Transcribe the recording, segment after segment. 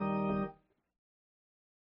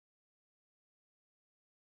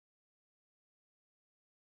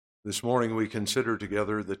This morning we consider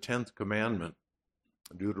together the 10th commandment,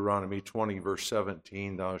 Deuteronomy 20, verse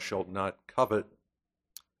 17, thou shalt not covet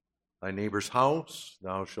thy neighbor's house,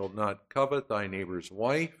 thou shalt not covet thy neighbor's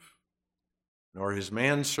wife, nor his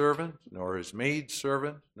manservant, nor his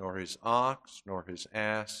maidservant, nor his ox, nor his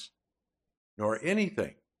ass, nor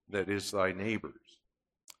anything that is thy neighbor's.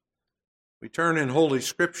 We turn in Holy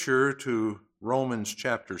Scripture to Romans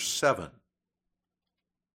chapter 7.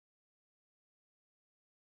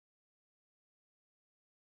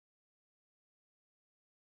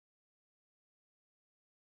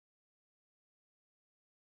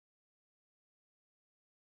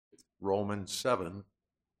 Romans 7.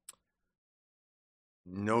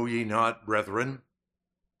 Know ye not, brethren,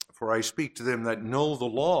 for I speak to them that know the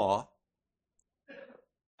law,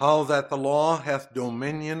 how that the law hath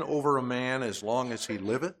dominion over a man as long as he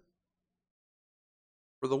liveth?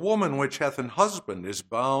 For the woman which hath an husband is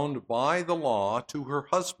bound by the law to her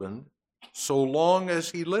husband so long as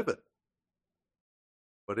he liveth.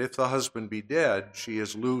 But if the husband be dead, she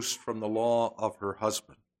is loosed from the law of her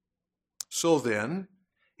husband. So then,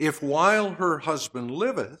 if while her husband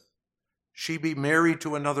liveth, she be married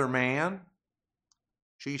to another man,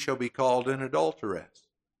 she shall be called an adulteress.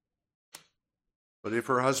 But if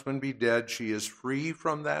her husband be dead, she is free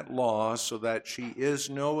from that law, so that she is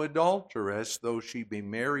no adulteress, though she be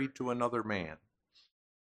married to another man.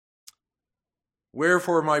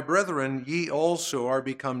 Wherefore, my brethren, ye also are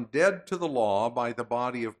become dead to the law by the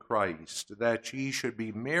body of Christ, that ye should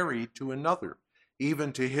be married to another,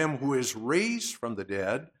 even to him who is raised from the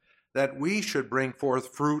dead, that we should bring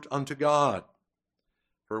forth fruit unto God.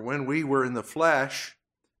 For when we were in the flesh,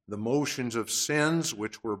 the motions of sins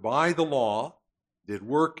which were by the law did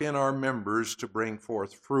work in our members to bring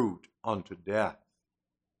forth fruit unto death.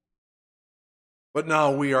 But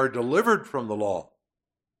now we are delivered from the law,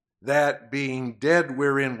 that being dead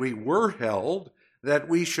wherein we were held, that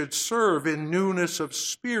we should serve in newness of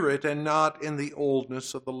spirit and not in the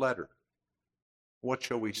oldness of the letter. What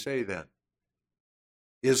shall we say then?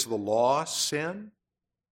 Is the law sin?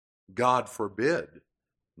 God forbid.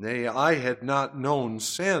 Nay, I had not known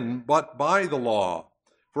sin but by the law,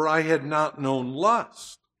 for I had not known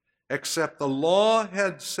lust, except the law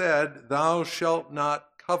had said, thou shalt not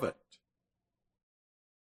covet.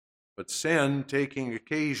 But sin, taking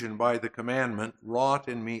occasion by the commandment, wrought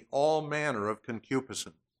in me all manner of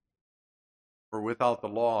concupiscence. For without the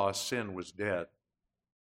law sin was dead.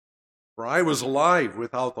 For I was alive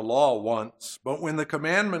without the law once, but when the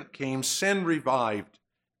commandment came, sin revived,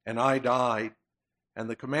 and I died. And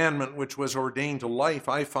the commandment which was ordained to life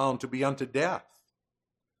I found to be unto death.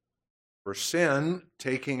 For sin,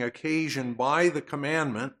 taking occasion by the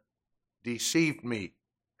commandment, deceived me,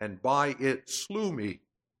 and by it slew me.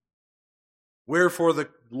 Wherefore the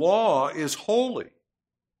law is holy,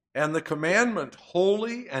 and the commandment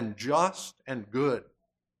holy and just and good.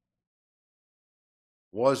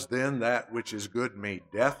 Was then that which is good made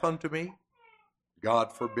death unto me?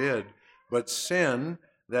 God forbid. But sin,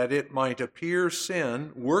 that it might appear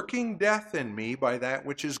sin, working death in me by that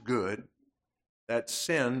which is good, that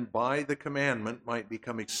sin by the commandment might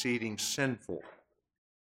become exceeding sinful.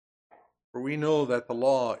 For we know that the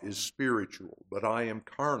law is spiritual, but I am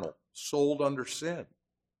carnal, sold under sin.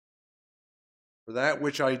 For that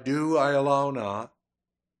which I do I allow not,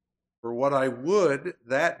 for what I would,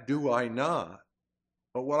 that do I not,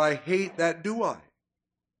 but what I hate, that do I.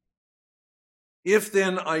 If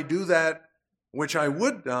then I do that which I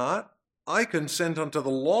would not, I consent unto the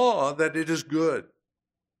law that it is good.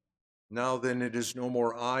 Now then it is no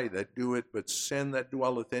more I that do it, but sin that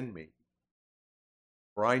dwelleth in me.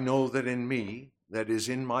 For I know that in me, that is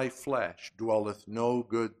in my flesh, dwelleth no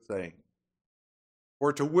good thing.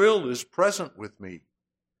 For to will is present with me,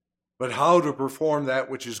 but how to perform that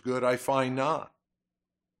which is good I find not.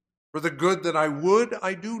 For the good that I would,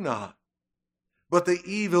 I do not, but the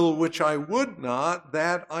evil which I would not,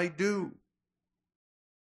 that I do.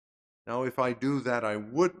 Now if I do that I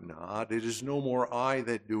would not, it is no more I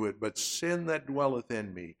that do it, but sin that dwelleth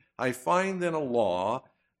in me. I find then a law,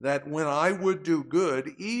 that when I would do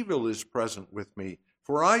good, evil is present with me.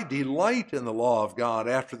 For I delight in the law of God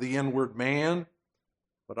after the inward man,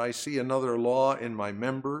 but I see another law in my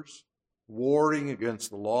members, warring against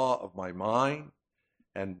the law of my mind,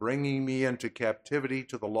 and bringing me into captivity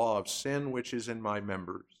to the law of sin which is in my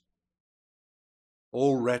members.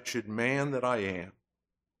 O wretched man that I am,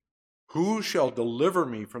 who shall deliver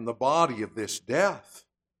me from the body of this death?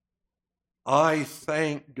 I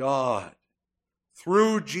thank God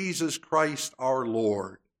through Jesus Christ our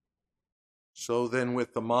Lord. So then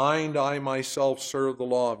with the mind I myself serve the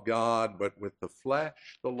law of God, but with the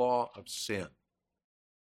flesh the law of sin.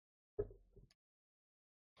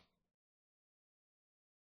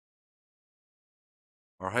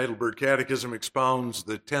 Our Heidelberg Catechism expounds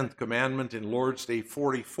the 10th commandment in Lord's Day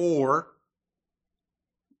 44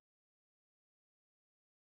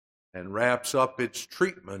 and wraps up its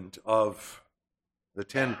treatment of the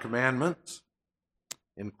 10 commandments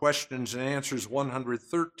in questions and answers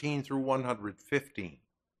 113 through 115.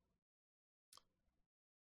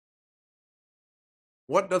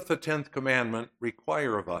 What doth the 10th commandment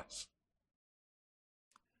require of us?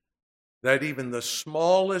 That even the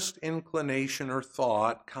smallest inclination or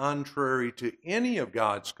thought contrary to any of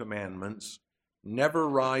God's commandments never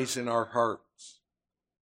rise in our hearts,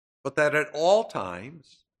 but that at all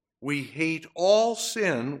times we hate all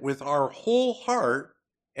sin with our whole heart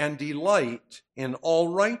and delight in all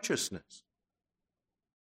righteousness.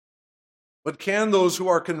 But can those who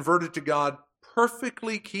are converted to God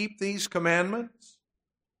perfectly keep these commandments?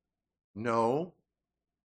 No.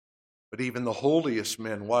 But even the holiest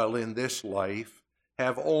men, while in this life,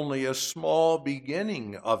 have only a small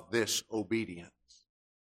beginning of this obedience.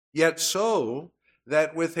 Yet so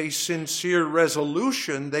that with a sincere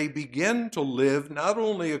resolution they begin to live not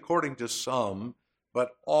only according to some, but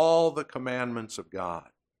all the commandments of God.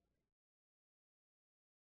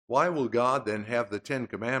 Why will God then have the 10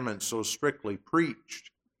 commandments so strictly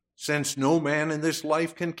preached, since no man in this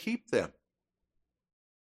life can keep them?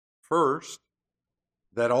 First,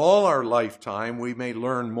 that all our lifetime we may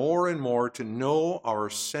learn more and more to know our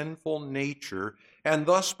sinful nature, and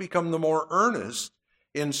thus become the more earnest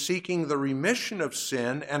in seeking the remission of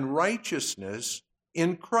sin and righteousness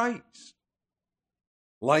in Christ.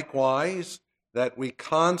 Likewise, that we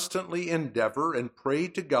constantly endeavor and pray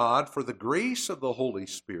to God for the grace of the Holy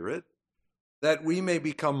Spirit, that we may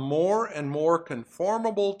become more and more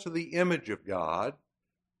conformable to the image of God,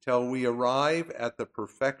 till we arrive at the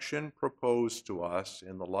perfection proposed to us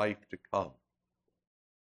in the life to come.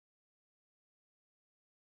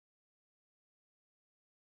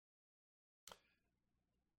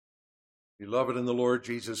 Beloved in the Lord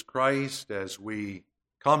Jesus Christ, as we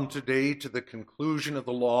come today to the conclusion of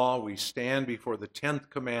the law, we stand before the 10th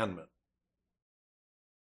commandment.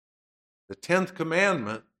 The 10th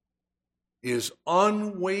commandment is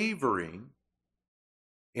unwavering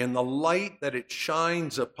in the light that it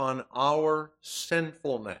shines upon our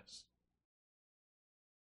sinfulness.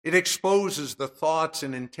 It exposes the thoughts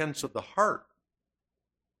and intents of the heart.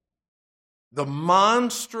 The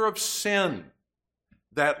monster of sin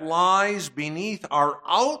that lies beneath our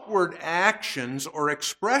outward actions or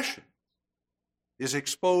expressions is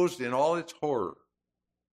exposed in all its horror.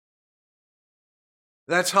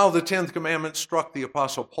 That's how the 10th commandment struck the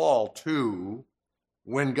Apostle Paul, too,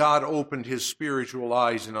 when God opened his spiritual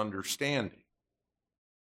eyes and understanding.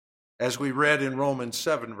 As we read in Romans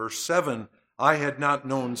 7, verse 7, I had not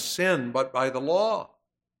known sin but by the law.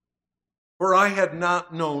 For I had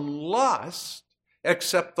not known lust,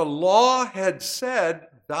 except the law had said,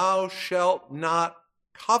 thou shalt not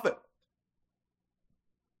covet.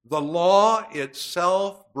 The law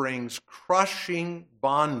itself brings crushing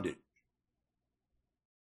bondage.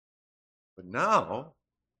 But now,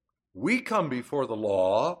 we come before the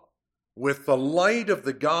law with the light of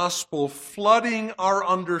the gospel flooding our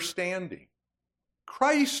understanding.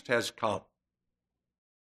 Christ has come.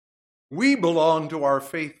 We belong to our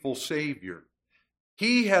faithful Savior.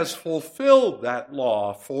 He has fulfilled that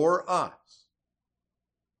law for us.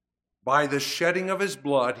 By the shedding of his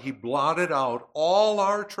blood, he blotted out all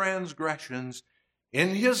our transgressions.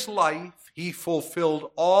 In his life, he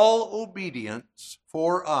fulfilled all obedience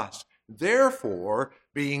for us. Therefore,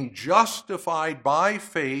 being justified by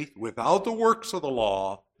faith without the works of the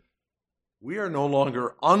law, we are no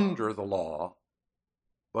longer under the law,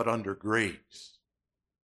 but under grace.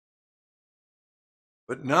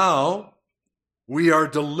 But now we are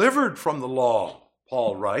delivered from the law,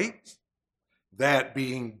 Paul writes, that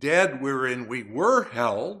being dead wherein we were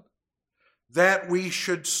held, that we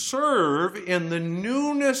should serve in the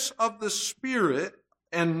newness of the Spirit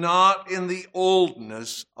and not in the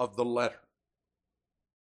oldness of the letter.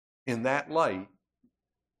 In that light,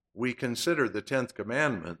 we consider the 10th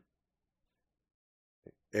commandment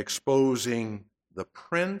exposing the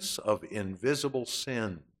prince of invisible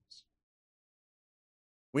sins.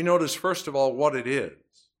 We notice, first of all, what it is.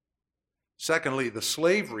 Secondly, the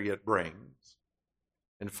slavery it brings.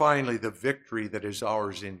 And finally, the victory that is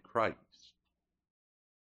ours in Christ.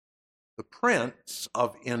 The prince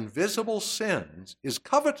of invisible sins is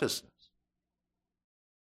covetousness.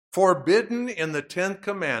 Forbidden in the 10th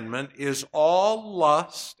commandment is all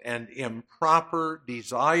lust and improper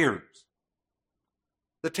desires.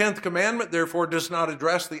 The 10th commandment, therefore, does not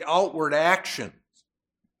address the outward actions.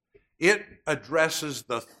 It addresses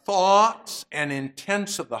the thoughts and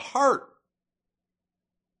intents of the heart.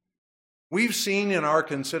 We've seen in our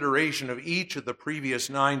consideration of each of the previous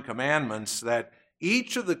 9 commandments that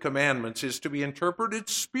each of the commandments is to be interpreted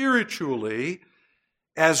spiritually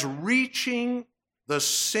as reaching the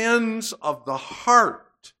sins of the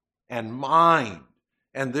heart and mind,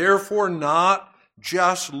 and therefore not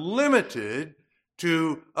just limited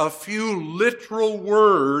to a few literal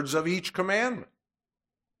words of each commandment.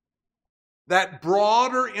 That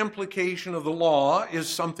broader implication of the law is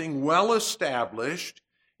something well established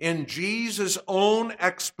in Jesus' own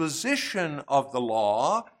exposition of the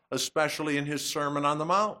law, especially in his Sermon on the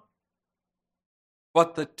Mount.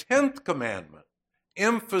 But the 10th commandment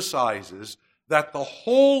emphasizes that the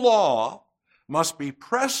whole law must be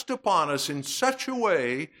pressed upon us in such a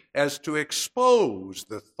way as to expose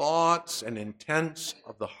the thoughts and intents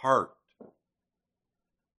of the heart.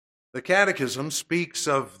 The Catechism speaks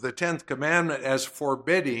of the 10th commandment as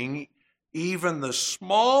forbidding even the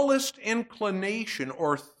smallest inclination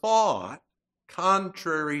or thought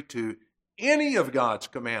contrary to any of God's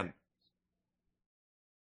commandments.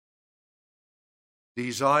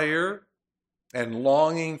 Desire and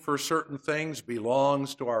longing for certain things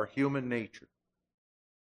belongs to our human nature.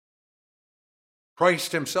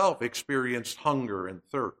 Christ himself experienced hunger and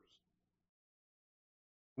thirst.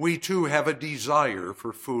 We too have a desire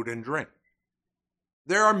for food and drink.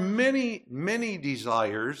 There are many, many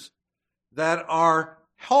desires that are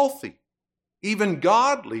healthy, even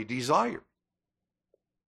godly desires.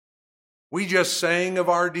 We just sang of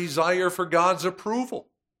our desire for God's approval.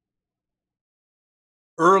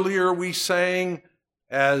 Earlier we sang,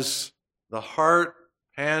 as the heart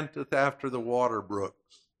panteth after the water brooks,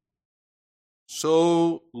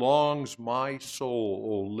 so longs my soul,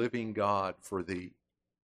 O living God, for thee.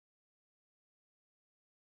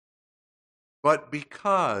 But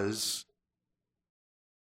because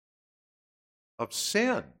of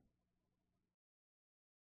sin,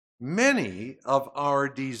 many of our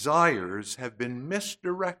desires have been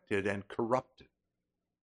misdirected and corrupted.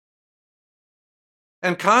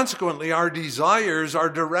 And consequently, our desires are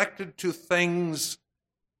directed to things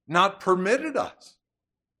not permitted us.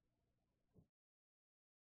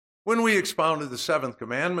 When we expounded the 7th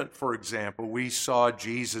commandment, for example, we saw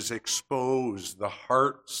Jesus expose the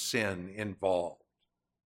heart sin involved.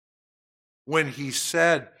 When he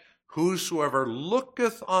said, "Whosoever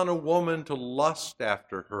looketh on a woman to lust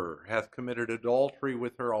after her hath committed adultery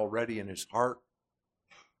with her already in his heart."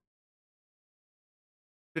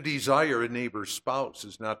 To desire a neighbor's spouse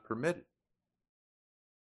is not permitted.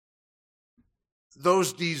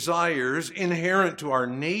 Those desires inherent to our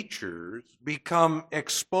natures become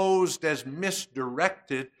exposed as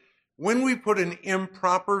misdirected when we put an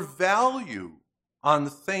improper value on the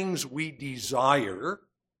things we desire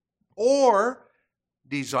or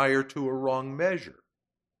desire to a wrong measure.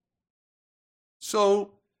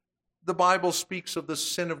 So the Bible speaks of the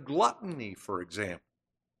sin of gluttony, for example.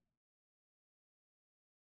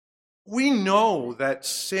 We know that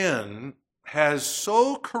sin has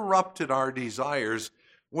so corrupted our desires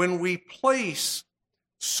when we place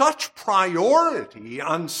such priority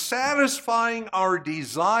on satisfying our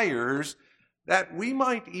desires that we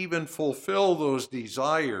might even fulfill those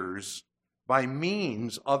desires by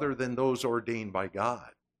means other than those ordained by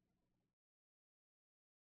God.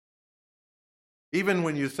 Even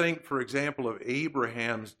when you think, for example, of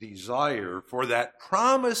Abraham's desire for that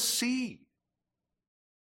promised seed,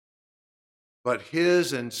 but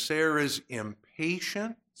his and Sarah's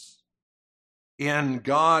impatience in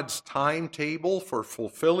God's timetable for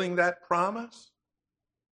fulfilling that promise,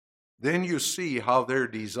 then you see how their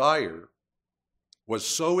desire was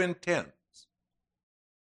so intense.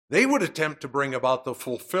 They would attempt to bring about the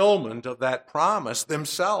fulfillment of that promise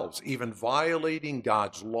themselves, even violating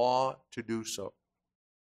God's law to do so.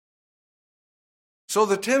 So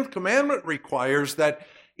the 10th commandment requires that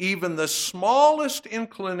even the smallest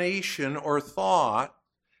inclination or thought,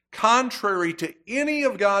 contrary to any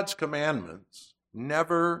of God's commandments,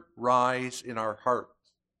 never rise in our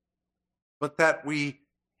hearts, but that we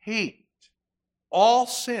hate all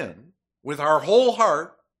sin with our whole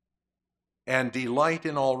heart and delight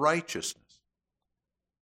in all righteousness.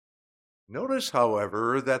 Notice,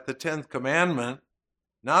 however, that the 10th commandment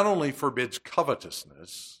not only forbids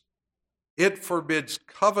covetousness, it forbids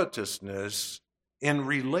covetousness in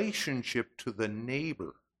relationship to the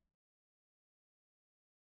neighbor.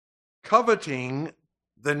 Coveting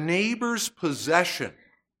the neighbor's possession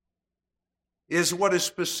is what is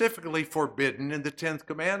specifically forbidden in the 10th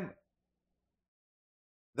commandment.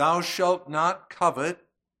 Thou shalt not covet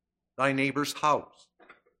thy neighbor's house.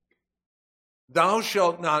 Thou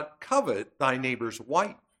shalt not covet thy neighbor's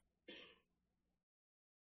wife,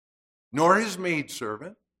 nor his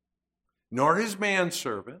maidservant, nor his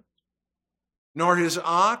manservant, nor his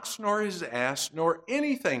ox, nor his ass, nor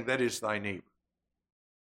anything that is thy neighbor.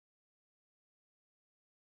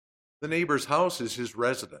 The neighbor's house is his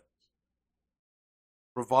residence,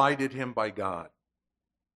 provided him by God.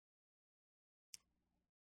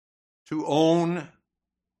 To own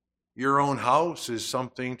your own house is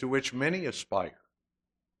something to which many aspire.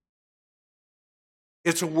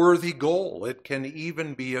 It's a worthy goal. It can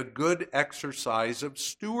even be a good exercise of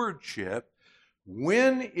stewardship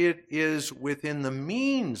when it is within the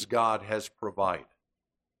means God has provided.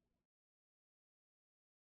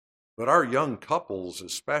 But our young couples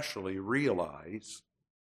especially realize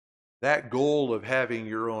that goal of having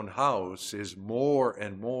your own house is more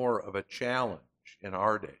and more of a challenge in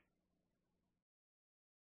our day.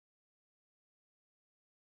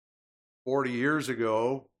 40 years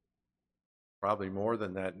ago, probably more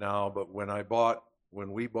than that now, but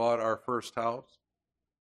when we bought our first house,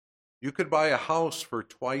 you could buy a house for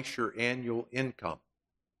twice your annual income.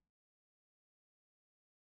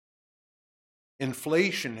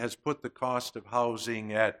 Inflation has put the cost of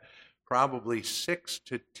housing at probably 6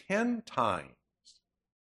 to 10 times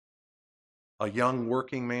a young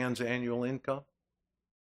working man's annual income.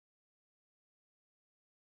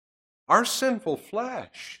 Our sinful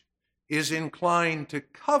flesh is inclined to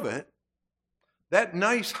covet that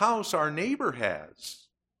nice house our neighbor has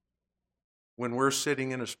when we're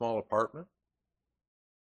sitting in a small apartment.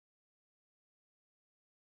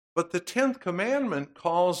 But the 10th commandment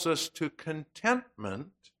calls us to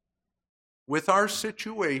contentment with our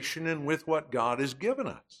situation and with what God has given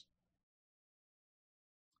us.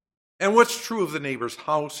 And what's true of the neighbor's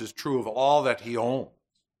house is true of all that he owns.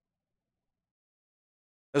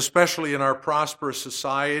 Especially in our prosperous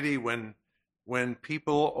society when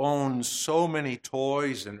people own so many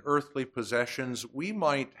toys and earthly possessions, we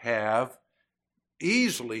might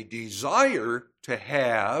easily desire to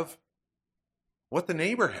have what the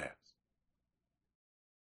neighbor has.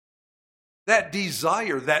 That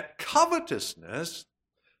desire, that covetousness,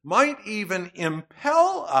 might even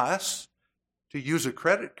impel us to use a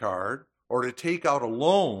credit card or to take out a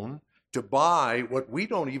loan to buy what we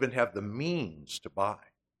don't even have the means to buy.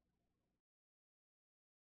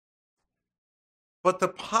 But the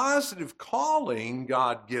positive calling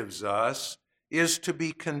God gives us is to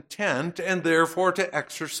be content and therefore to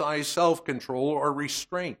exercise self-control or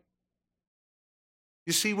restraint.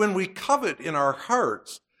 You see, when we covet in our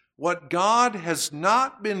hearts what God has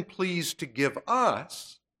not been pleased to give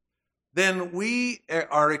us, then we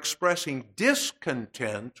are expressing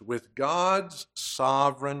discontent with God's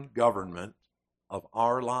sovereign government of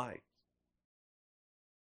our lives.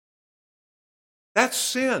 That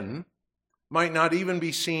sin might not even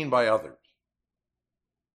be seen by others,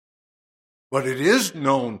 but it is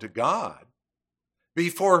known to God,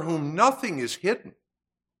 before whom nothing is hidden.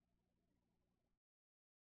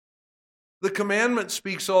 The commandment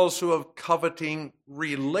speaks also of coveting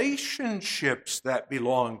relationships that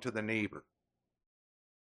belong to the neighbor.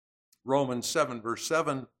 Romans 7, verse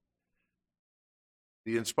 7,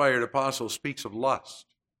 the inspired apostle speaks of lust.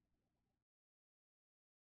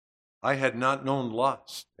 I had not known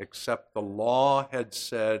lust, except the law had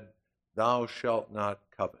said, thou shalt not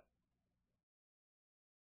covet.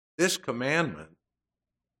 This commandment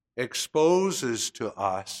exposes to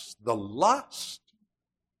us the lust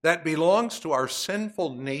that belongs to our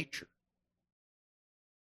sinful nature.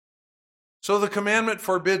 So the commandment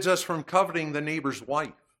forbids us from coveting the neighbor's wife.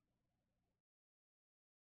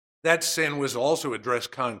 That sin was also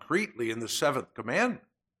addressed concretely in the 7th commandment.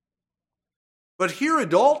 But here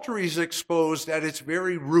adultery is exposed at its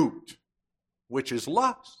very root, which is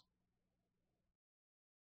lust.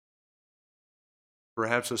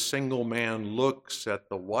 Perhaps a single man looks at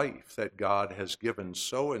the wife that God has given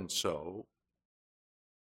so-and-so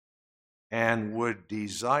and would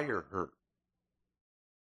desire her.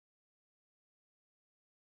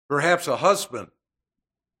 Perhaps a husband,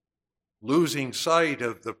 losing sight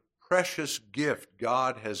of the precious gift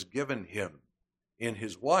God has given him in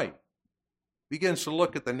his wife, begins to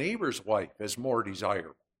look at the neighbor's wife as more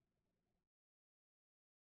desirable.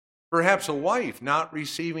 Perhaps a wife, not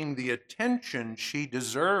receiving the attention she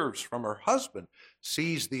deserves from her husband,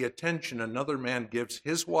 sees the attention another man gives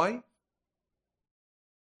his wife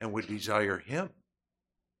and would desire him.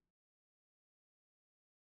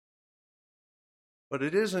 But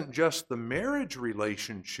it isn't just the marriage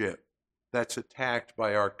relationship that's attacked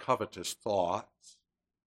by our covetous thoughts.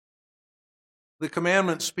 The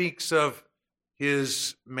commandment speaks of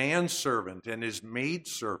his manservant and his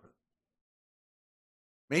maidservant.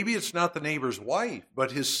 Maybe it's not the neighbor's wife,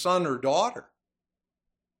 but his son or daughter.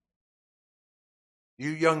 You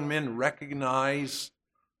young men recognize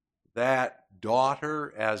that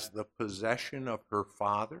daughter as the possession of her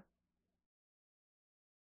father?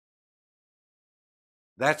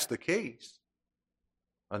 That's the case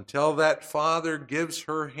until that father gives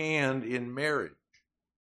her hand in marriage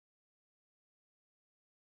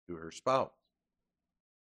to her spouse.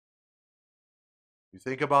 You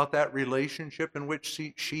think about that relationship in which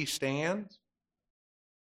she stands?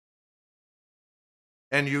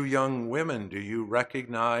 And you young women, do you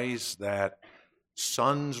recognize that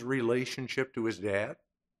son's relationship to his dad?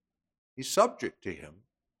 He's subject to him.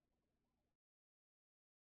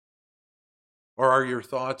 Or are your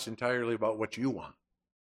thoughts entirely about what you want?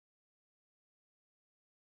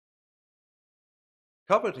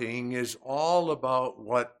 Coveting is all about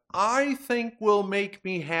what I think will make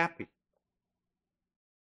me happy.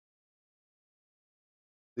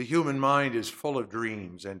 The human mind is full of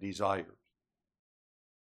dreams and desires.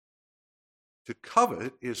 To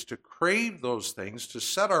covet is to crave those things, to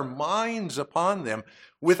set our minds upon them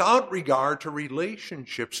without regard to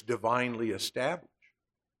relationships divinely established.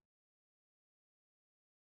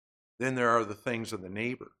 Then there are the things of the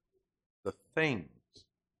neighbor, the things,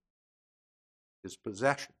 his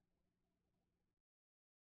possession.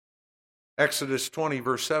 Exodus 20,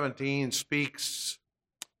 verse 17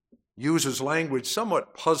 uses language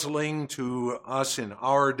somewhat puzzling to us in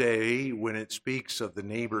our day when it speaks of the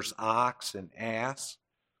neighbor's ox and ass.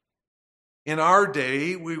 In our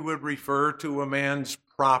day, we would refer to a man's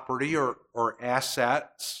property or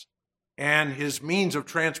assets and his means of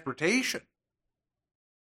transportation.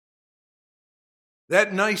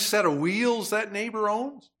 That nice set of wheels that neighbor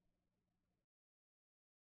owns?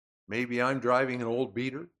 Maybe I'm driving an old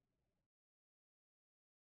beater.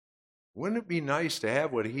 Wouldn't it be nice to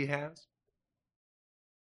have what he has?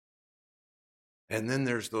 And then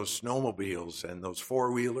there's those snowmobiles and those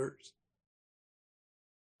four-wheelers,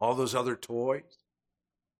 all those other toys.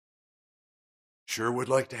 Sure would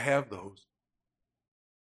like to have those.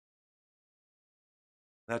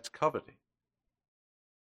 That's coveting.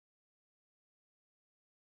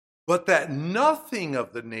 But that nothing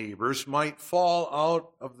of the neighbors might fall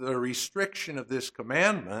out of the restriction of this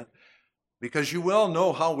commandment, because you well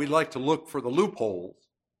know how we like to look for the loopholes.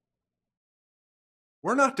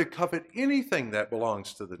 We're not to covet anything that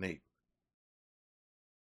belongs to the neighbor.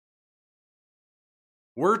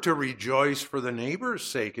 We're to rejoice for the neighbor's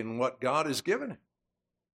sake in what God has given him.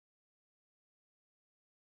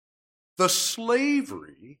 The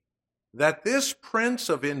slavery that this prince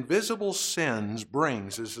of invisible sins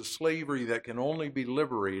brings is a slavery that can only be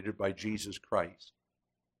liberated by Jesus Christ.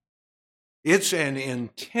 It's an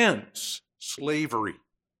intense slavery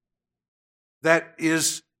that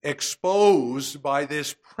is exposed by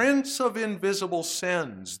this prince of invisible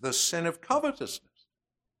sins, the sin of covetousness.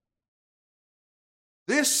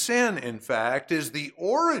 This sin, in fact, is the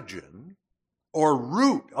origin or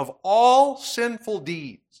root of all sinful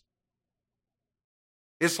deeds.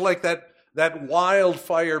 It's like that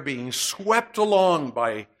wildfire being swept along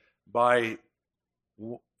by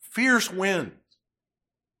fierce winds.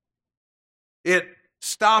 It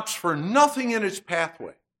stops for nothing in its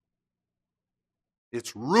pathway.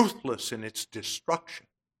 It's ruthless in its destruction.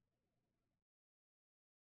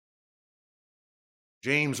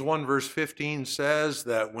 James 1 verse 15 says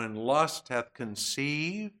that when lust hath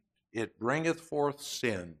conceived, it bringeth forth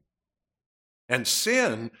sin. And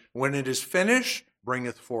sin, when it is finished,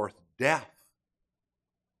 bringeth forth death.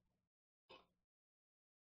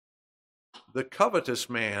 The covetous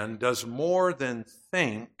man does more than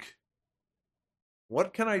think,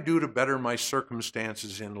 what can I do to better my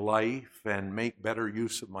circumstances in life and make better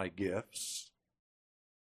use of my gifts?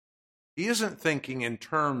 He isn't thinking in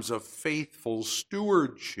terms of faithful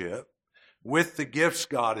stewardship with the gifts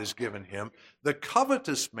God has given him. The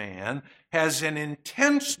covetous man has an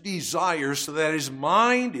intense desire so that his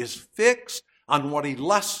mind is fixed on what he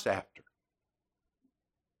lusts after.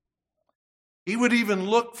 He would even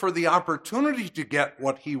look for the opportunity to get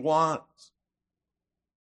what he wants,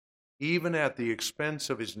 even at the expense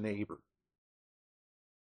of his neighbor.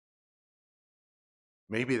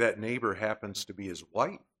 Maybe that neighbor happens to be his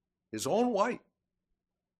wife, his own wife.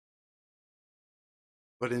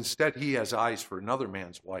 But instead he has eyes for another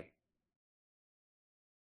man's wife.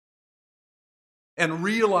 And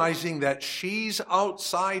realizing that she's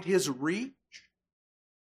outside his reach,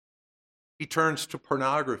 he turns to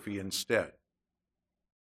pornography instead,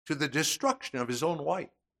 to the destruction of his own wife.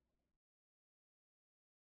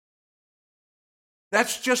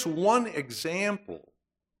 That's just one example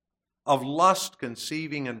of lust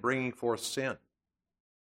conceiving and bringing forth sin.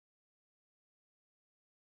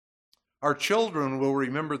 Our children will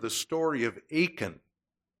remember the story of Achan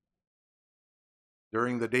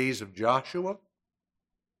during the days of Joshua.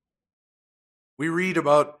 We read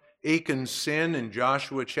about Achan's sin in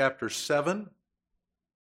Joshua chapter 7.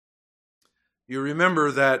 You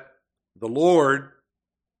remember that the Lord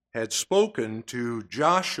had spoken to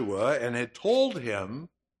Joshua and had told him,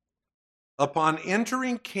 upon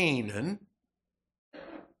entering Canaan,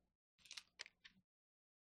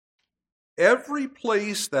 every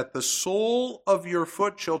place that the sole of your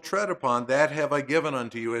foot shall tread upon, that have I given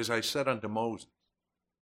unto you, as I said unto Moses.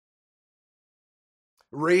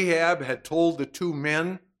 Rahab had told the two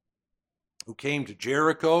men who came to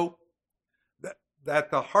Jericho that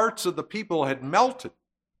the hearts of the people had melted,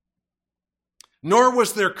 nor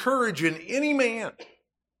was there courage in any man,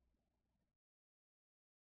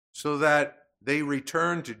 so that they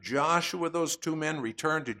returned to Joshua. Those two men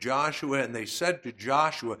returned to Joshua, and they said to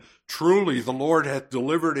Joshua, truly the Lord hath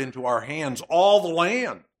delivered into our hands all the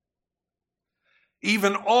land.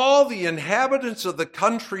 Even all the inhabitants of the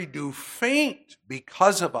country do faint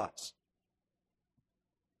because of us.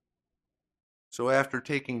 So after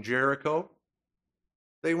taking Jericho,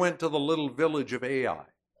 they went to the little village of Ai,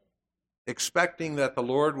 expecting that the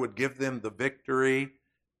Lord would give them the victory,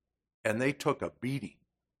 and they took a beating.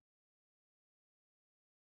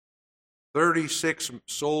 36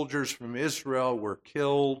 soldiers from Israel were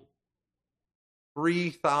killed,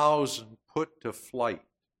 3,000 put to flight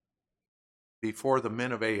before the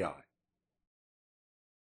men of Ai.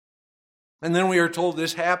 And then we are told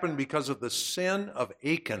this happened because of the sin of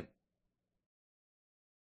Achan.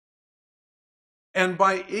 And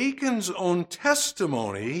by Achan's own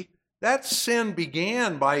testimony, that sin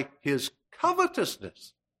began by his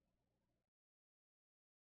covetousness.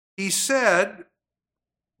 He said,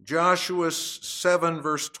 Joshua 7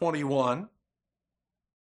 verse 21,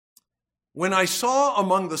 when I saw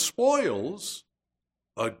among the spoils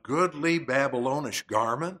a goodly Babylonish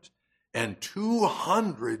garment and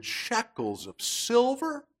 200 shekels of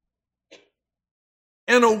silver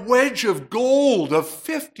and a wedge of gold of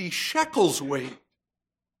 50 shekels weight,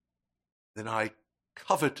 then I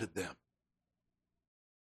coveted them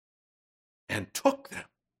and took them.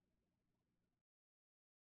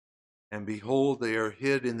 And behold, they are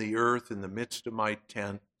hid in the earth in the midst of my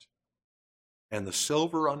tent, and the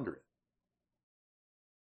silver under it.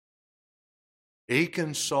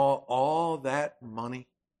 Achan saw all that money,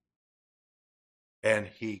 and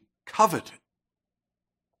he coveted.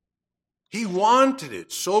 He wanted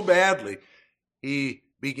it so badly, he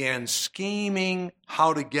began scheming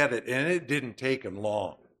how to get it, and it didn't take him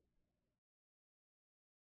long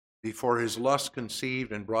before his lust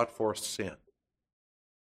conceived and brought forth sin.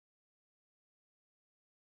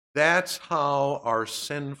 That's how our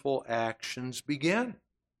sinful actions begin.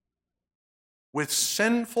 With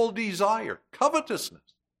sinful desire, covetousness.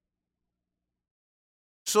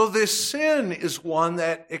 So this sin is one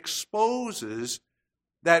that exposes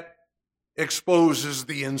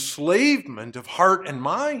the enslavement of heart and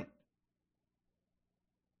mind.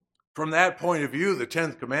 From that point of view, the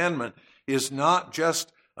 10th commandment is not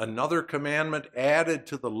just another commandment added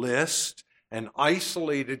to the list, an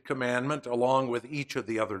isolated commandment along with each of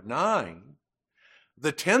the other 9.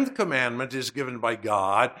 The 10th commandment is given by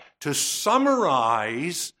God to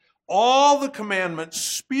summarize all the commandments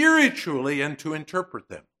spiritually and to interpret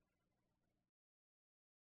them.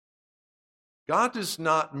 God does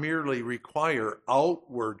not merely require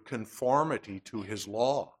outward conformity to his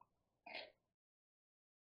law.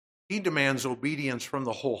 He demands obedience from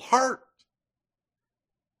the whole heart.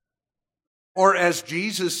 Or as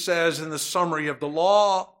Jesus says in the summary of the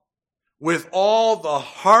law, with all the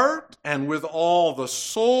heart and with all the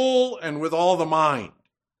soul and with all the mind.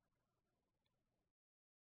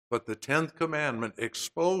 But the 10th commandment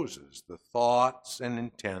exposes the thoughts and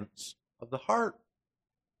intents of the heart.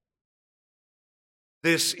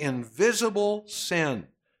 This invisible sin,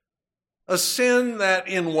 a sin that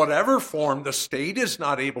in whatever form the state is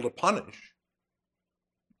not able to punish,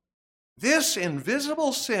 this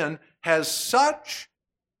invisible sin has such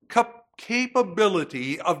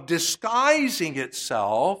capability of disguising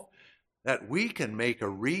itself that we can make a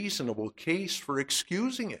reasonable case for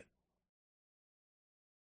excusing it.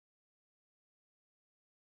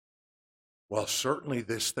 Well, certainly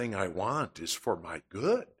this thing I want is for my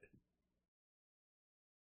good.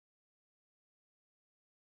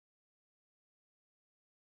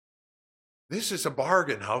 This is a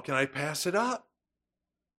bargain. How can I pass it up?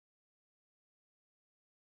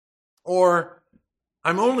 Or,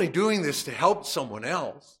 I'm only doing this to help someone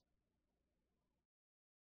else.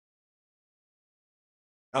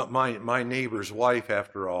 My neighbor's wife,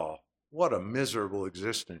 after all, what a miserable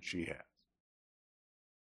existence she has.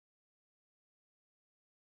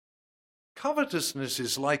 covetousness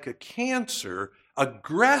is like a cancer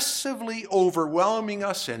aggressively overwhelming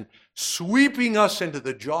us and sweeping us into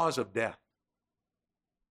the jaws of death.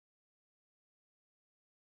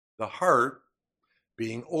 The heart,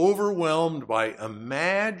 being overwhelmed by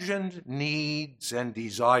imagined needs and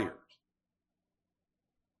desires,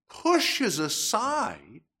 pushes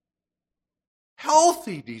aside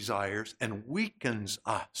healthy desires and weakens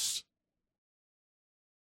us.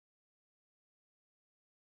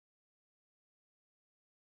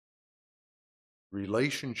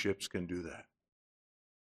 Relationships can do that.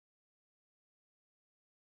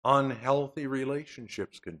 Unhealthy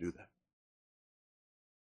relationships can do that.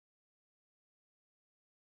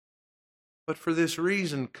 But for this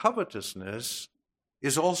reason, covetousness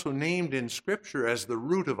is also named in Scripture as the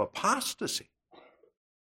root of apostasy.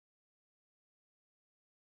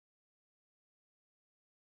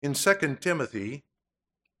 In 2 Timothy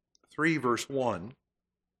 3, verse 1,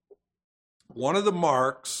 one of the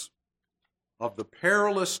marks of the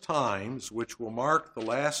perilous times which will mark the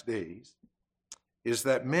last days is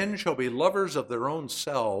that men shall be lovers of their own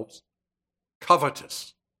selves,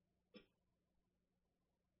 covetous.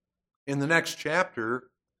 In the next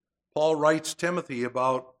chapter, Paul writes Timothy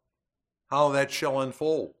about how that shall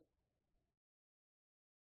unfold.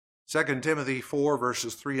 2 Timothy 4,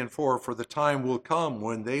 verses 3 and 4, for the time will come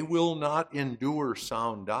when they will not endure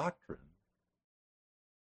sound doctrine,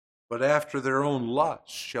 but after their own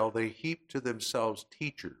lusts shall they heap to themselves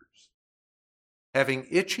teachers, having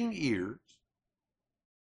itching ears,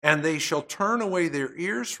 and they shall turn away their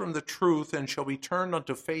ears from the truth and shall be turned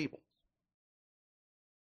unto fables.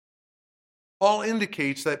 Paul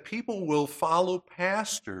indicates that people will follow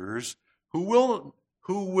pastors who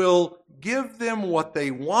will give them what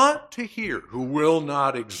they want to hear, who will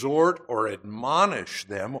not exhort or admonish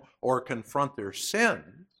them or confront their sins.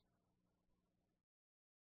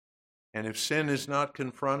 And if sin is not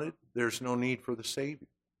confronted, there's no need for the Savior.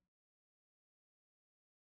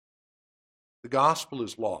 The gospel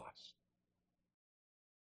is lost.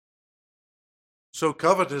 So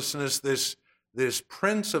covetousness, this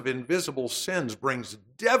prince of invisible sins, brings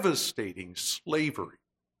devastating slavery.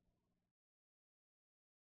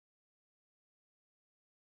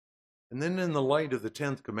 And then in the light of the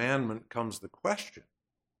 10th commandment comes the question,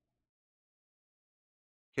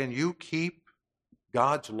 can you keep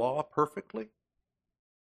God's law perfectly?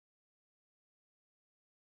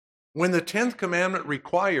 When the 10th commandment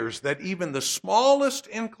requires that even the smallest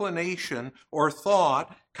inclination or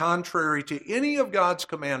thought contrary to any of God's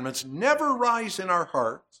commandments never rise in our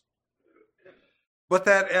hearts, but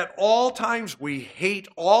that at all times we hate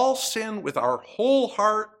all sin with our whole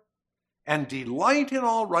heart and delight in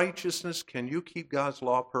all righteousness, can you keep God's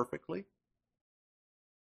law perfectly?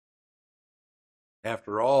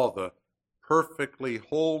 After all, the perfectly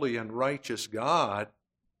holy and righteous God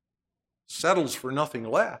settles for nothing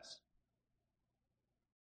less.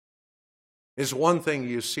 It's one thing,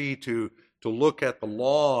 you see, to look at the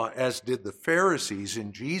law as did the Pharisees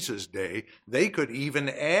in Jesus' day. They could even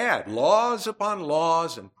add laws upon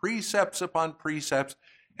laws and precepts upon precepts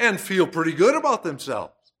and feel pretty good about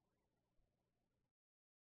themselves.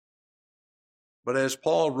 But as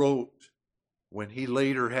Paul wrote when he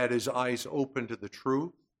later had his eyes open to the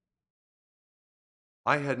truth,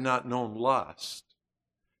 I had not known lust,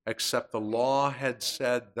 except the law had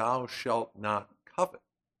said, thou shalt not covet.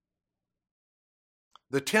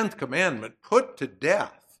 The 10th commandment put to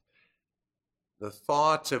death the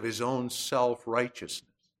thoughts of his own self-righteousness.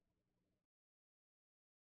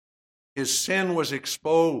 His sin was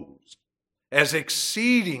exposed as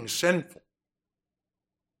exceeding sinful.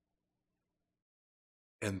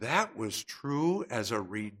 And that was true as a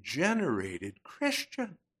regenerated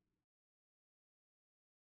Christian.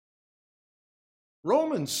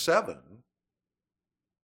 Romans 7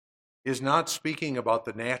 is not speaking about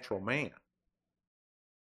the natural man.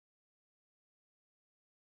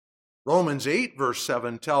 Romans 8, verse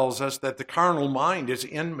 7 tells us that the carnal mind is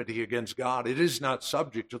enmity against God. It is not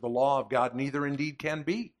subject to the law of God, neither indeed can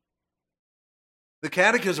be. The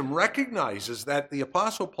Catechism recognizes that the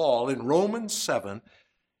Apostle Paul in Romans 7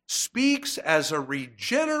 speaks as a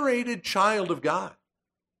regenerated child of God.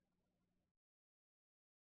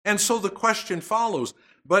 And so the question follows,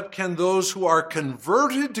 but can those who are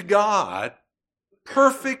converted to God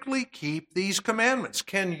perfectly keep these commandments?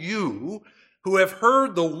 Can you, who have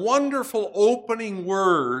heard the wonderful opening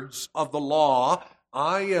words of the law,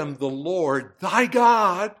 I am the Lord, thy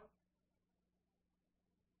God,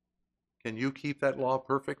 can you keep that law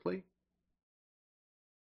perfectly?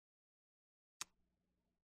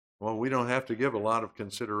 Well, we don't have to give a lot of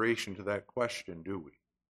consideration to that question, do we?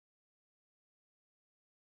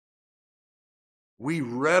 we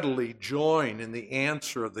readily join in the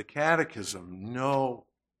answer of the Catechism, no.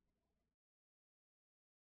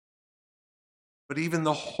 But even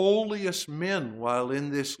the holiest men, while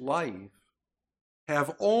in this life,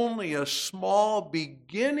 have only a small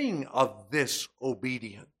beginning of this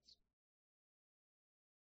obedience.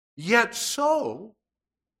 Yet so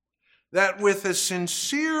that with a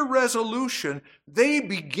sincere resolution, they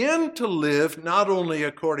begin to live not only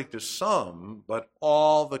according to some, but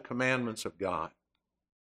all the commandments of God.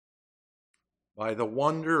 By the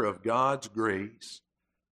wonder of God's grace,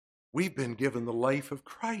 we've been given the life of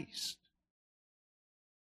Christ.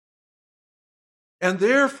 And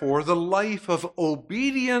therefore, the life of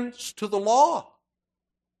obedience to the law.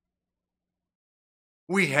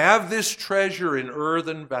 We have this treasure in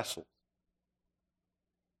earthen vessels,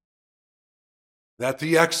 that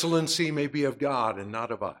the excellency may be of God and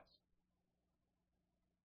not of us.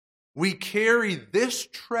 We carry this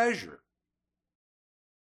treasure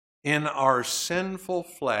in our sinful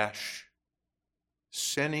flesh,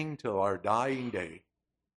 sinning till our dying day.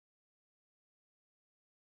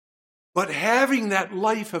 But having that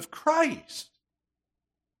life of Christ,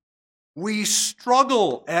 we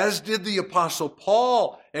struggle, as did the Apostle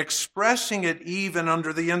Paul, expressing it even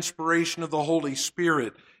under the inspiration of the Holy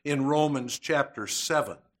Spirit in Romans chapter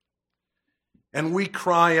 7. And we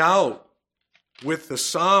cry out with the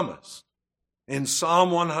psalmist in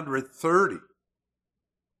Psalm 130,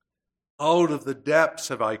 "Out of the depths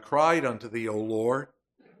have I cried unto thee, O Lord.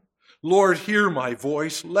 Lord, hear my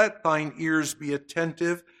voice. Let thine ears be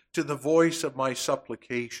attentive to the voice of my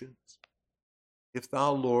supplications. If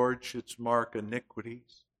thou, Lord, shouldst mark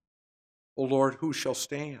iniquities, O Lord, who shall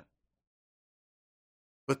stand?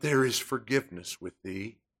 But there is forgiveness with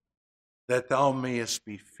thee, that thou mayest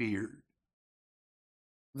be feared."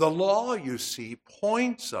 The law, you see,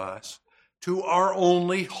 points us to our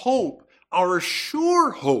only hope, our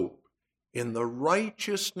sure hope in the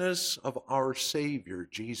righteousness of our Savior,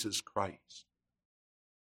 Jesus Christ.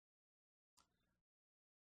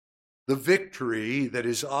 The victory that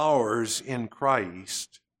is ours in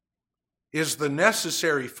Christ is the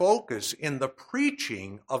necessary focus in the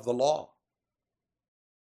preaching of the law.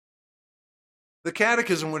 The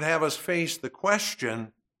Catechism would have us face the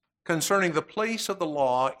question concerning the place of the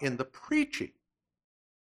law in the preaching.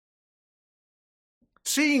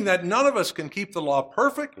 Seeing that none of us can keep the law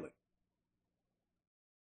perfectly,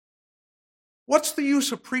 what's the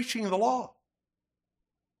use of preaching the law?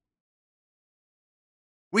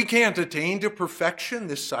 We can't attain to perfection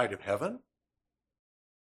this side of heaven.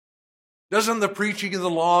 Doesn't the preaching of the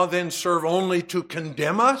law then serve only to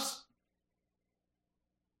condemn us?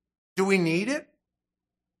 Do we need it?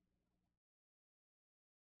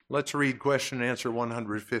 Let's read question and answer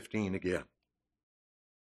 115 again.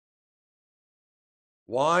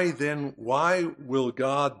 Why will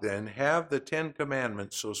God then have the 10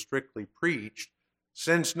 Commandments so strictly preached,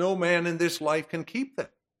 since no man in this life can keep them?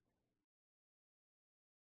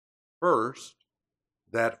 First,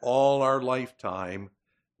 that all our lifetime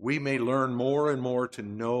we may learn more and more to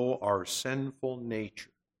know our sinful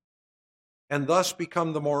nature, and thus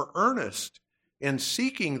become the more earnest in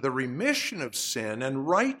seeking the remission of sin and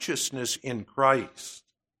righteousness in Christ.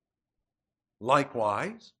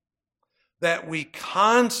 Likewise, that we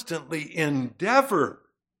constantly endeavor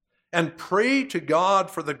and pray to God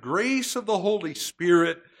for the grace of the Holy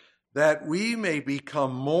Spirit, that we may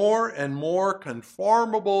become more and more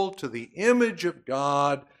conformable to the image of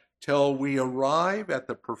God till we arrive at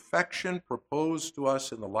the perfection proposed to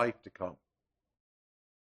us in the life to come.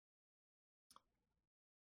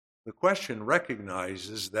 The question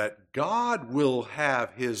recognizes that God will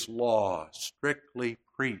have his law strictly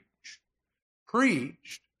preached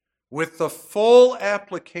with the full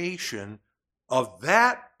application of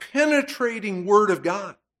that penetrating Word of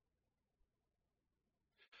God.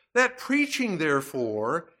 That preaching,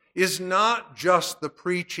 therefore, is not just the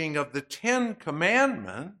preaching of the 10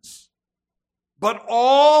 Commandments, but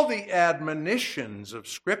all the admonitions of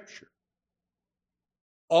Scripture,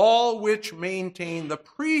 all which maintain the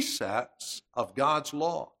precepts of God's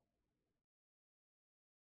law.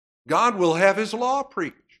 God will have his law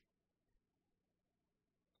preached.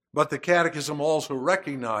 But the Catechism also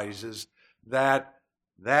recognizes that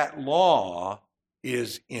that law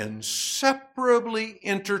is inseparably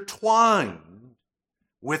intertwined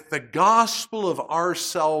with the gospel of our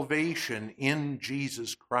salvation in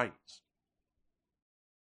Jesus Christ.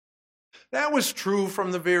 That was true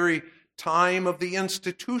from the very time of the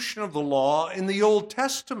institution of the law in the Old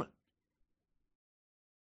Testament.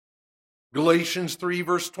 Galatians 3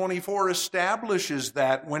 verse 24 establishes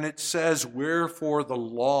that when it says, "Wherefore the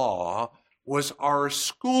law was our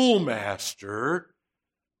schoolmaster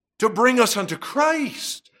to bring us unto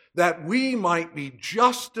Christ, that we might be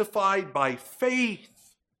justified by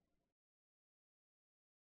faith.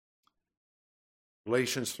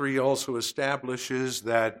 Galatians 3 also establishes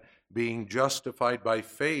that being justified by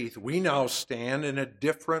faith, we now stand in a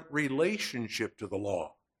different relationship to the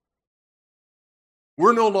law.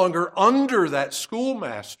 We're no longer under that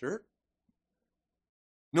schoolmaster,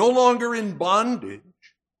 no longer in bondage.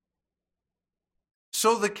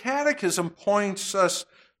 So the Catechism points us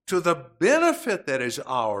to the benefit that is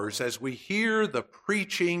ours as we hear the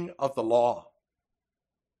preaching of the law.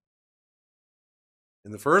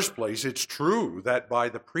 In the first place, it's true that by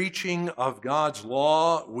the preaching of God's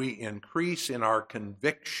law, we increase in our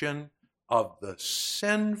conviction of the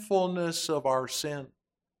sinfulness of our sin.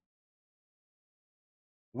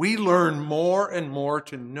 We learn more and more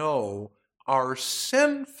to know our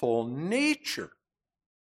sinful nature.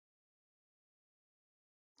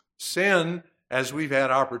 Sin, as we've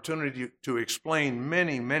had opportunity to explain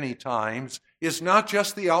many, many times, is not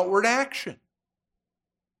just the outward action.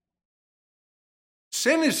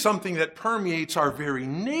 Sin is something that permeates our very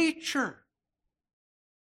nature.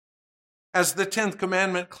 As the 10th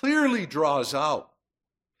commandment clearly draws out,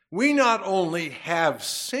 we not only have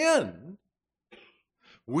sinned,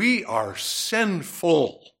 we are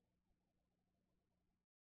sinful.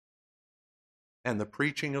 And the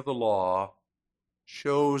preaching of the law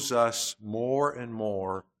shows us more and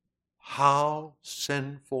more how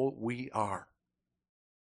sinful we are.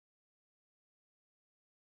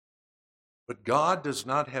 But God does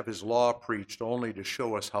not have his law preached only to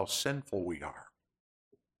show us how sinful we are.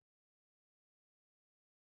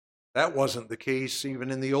 That wasn't the case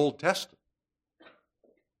even in the Old Testament.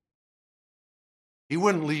 He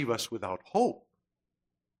wouldn't leave us without hope.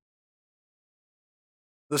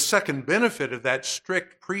 The second benefit of that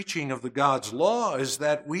strict preaching of the God's law is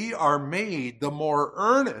that we are made the more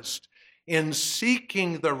earnest in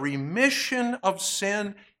seeking the remission of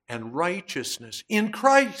sin and righteousness in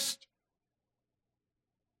Christ.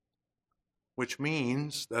 Which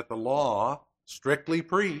means that the law, strictly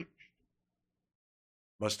preached,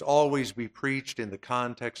 must always be preached in the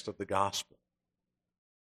context of the gospel.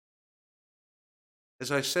 As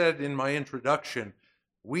I said in my introduction,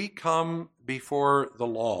 we come before the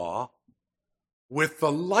law with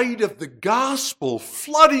the light of the gospel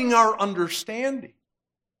flooding our understanding.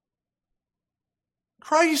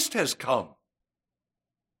 Christ has come.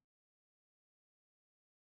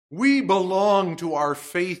 We belong to our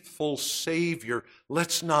faithful Savior.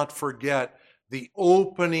 Let's not forget the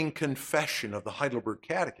opening confession of the Heidelberg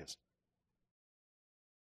Catechism.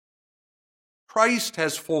 Christ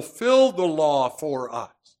has fulfilled the law for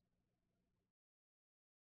us.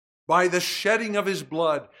 By the shedding of his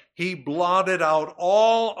blood, he blotted out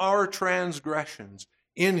all our transgressions.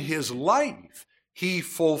 In his life, he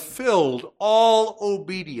fulfilled all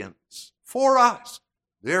obedience for us.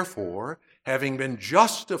 Therefore, having been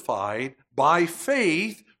justified by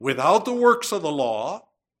faith without the works of the law,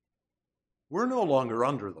 we're no longer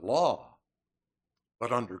under the law,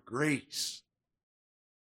 but under grace.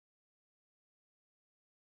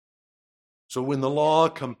 So when the law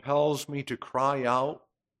compels me to cry out,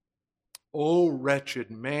 "O wretched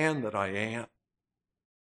man that I am,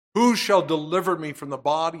 who shall deliver me from the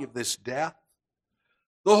body of this death?"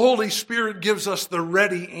 the Holy Spirit gives us the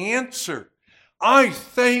ready answer. I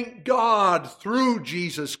thank God through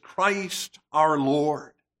Jesus Christ our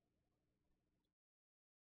Lord.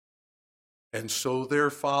 And so there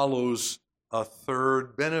follows a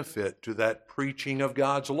third benefit to that preaching of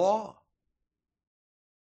God's law.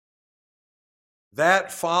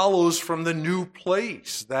 That follows from the new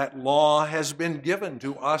place that law has been given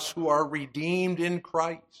to us who are redeemed in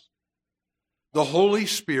Christ. The Holy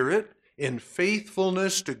Spirit, in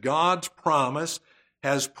faithfulness to God's promise,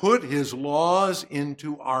 has put his laws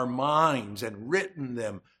into our minds and written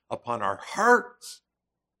them upon our hearts.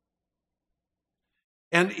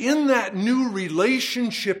 And in that new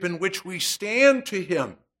relationship in which we stand to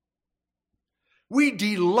him, we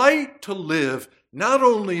delight to live not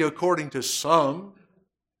only according to some,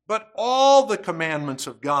 but all the commandments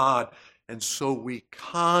of God. And so we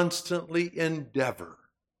constantly endeavor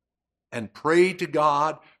and pray to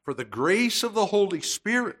God for the grace of the Holy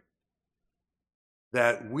Spirit,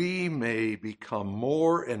 that we may become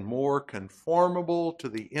more and more conformable to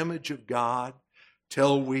the image of God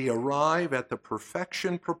till we arrive at the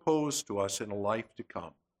perfection proposed to us in a life to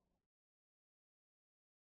come.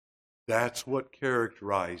 That's what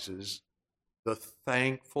characterizes the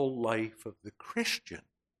thankful life of the Christian.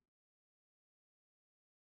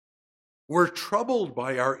 We're troubled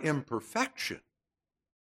by our imperfection,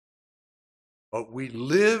 but we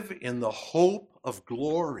live in the hope of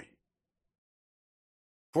glory.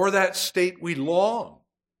 For that state we long,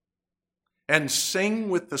 and sing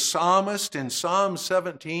with the psalmist in Psalm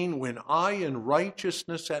 17, when I in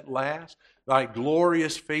righteousness at last thy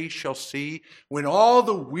glorious face shall see, when all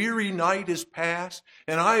the weary night is past,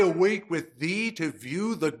 and I awake with thee to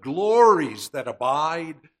view the glories that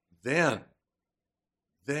abide, then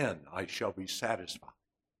I shall be satisfied.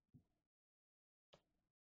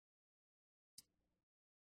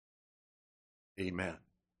 Amen.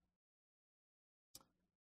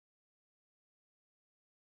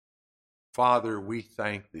 Father, we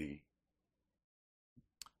thank thee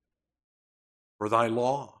for thy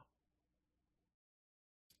law.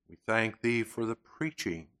 We thank thee for the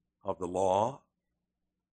preaching of the law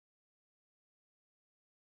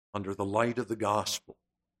under the light of the gospel.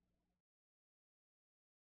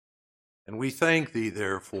 And we thank thee,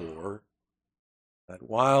 therefore, that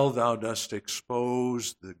while thou dost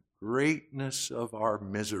expose the greatness of our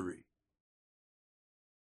misery,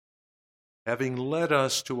 having led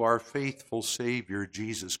us to our faithful Savior,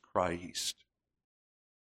 Jesus Christ,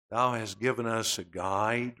 thou hast given us a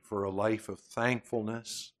guide for a life of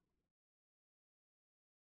thankfulness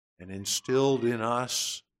and instilled in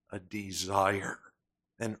us a desire,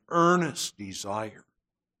 an earnest desire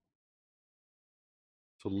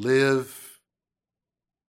to live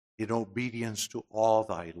in obedience to all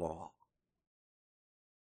thy law.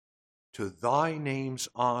 To thy name's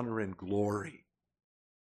honor and glory,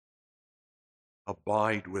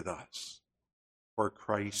 abide with us for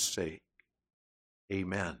Christ's sake.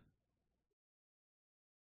 Amen.